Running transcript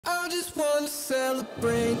I just want to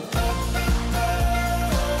celebrate. I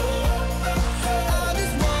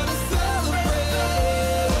just want to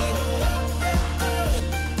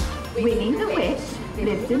celebrate. Winnie the Witch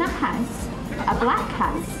lived in a house, a black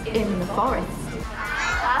house in the forest.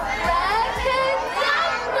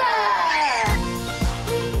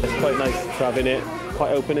 It's quite nice to have in it,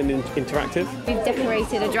 quite open and interactive. We've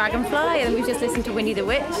decorated a dragonfly and we've just listened to Winnie the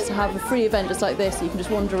Witch. To have a free event just like this, you can just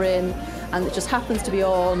wander in and it just happens to be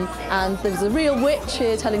on, and there's a real witch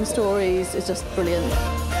here telling stories. It's just brilliant.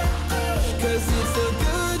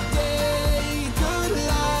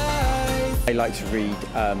 I like to read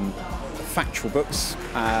factual books.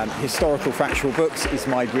 Historical factual books is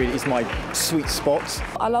my sweet spot.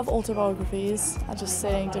 I love autobiographies and just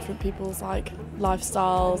seeing different people's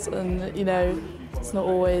lifestyles, and it's not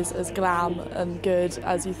always as glam and good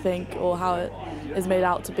as you think or how it is made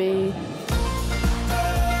out to be.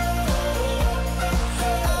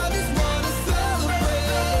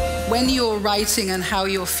 When you're writing and how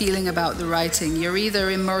you're feeling about the writing, you're either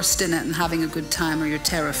immersed in it and having a good time or you're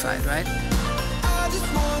terrified, right?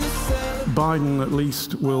 Biden at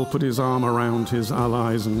least will put his arm around his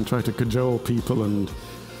allies and try to cajole people,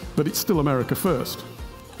 but it's still America first.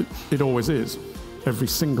 It always is. Every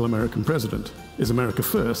single American president is America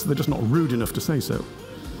first. They're just not rude enough to say so,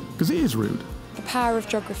 because it is rude. The Power of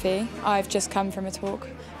Geography. I've just come from a talk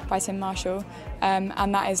by Tim Marshall,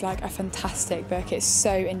 and that is a fantastic book. It's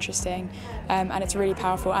so interesting, and it's really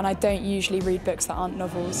powerful, and I don't usually read books that aren't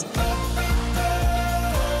novels.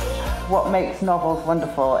 What makes novels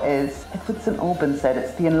wonderful is, it's what St. Alban said,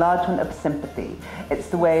 it's the enlargement of sympathy. It's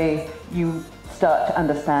the way you start to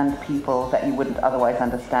understand people that you wouldn't otherwise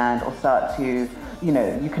understand, or start to,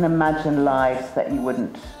 you can imagine lives that you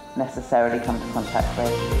wouldn't necessarily come to contact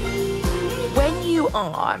with. When you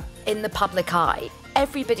are in the public eye,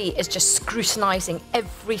 everybody is just scrutinising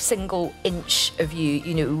every single inch of you,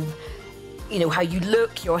 how you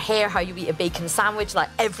look, your hair, how you eat a bacon sandwich,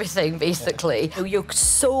 everything, basically. You're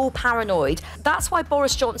so paranoid. That's why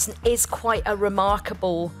Boris Johnson is quite a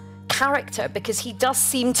remarkable character, because he does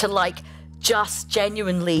seem to, just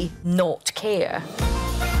genuinely not care.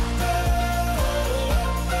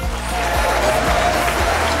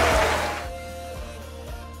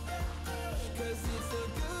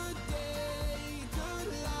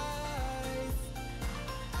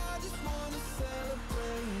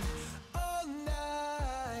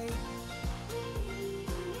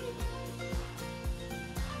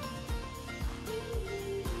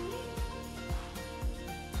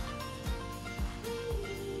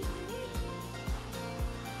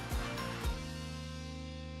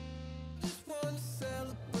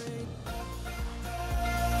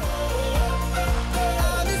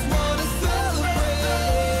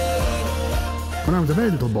 When I was a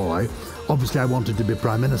very little boy, obviously I wanted to be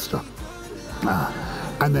Prime Minister.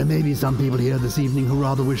 And there may be some people here this evening who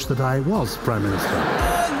rather wish that I was Prime Minister.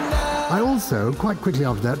 I also, quite quickly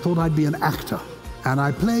after that, thought I'd be an actor. And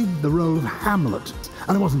I played the role of Hamlet,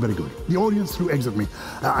 and it wasn't very good. The audience threw eggs at me.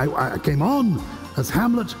 I came on as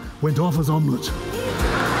Hamlet, went off as omelette.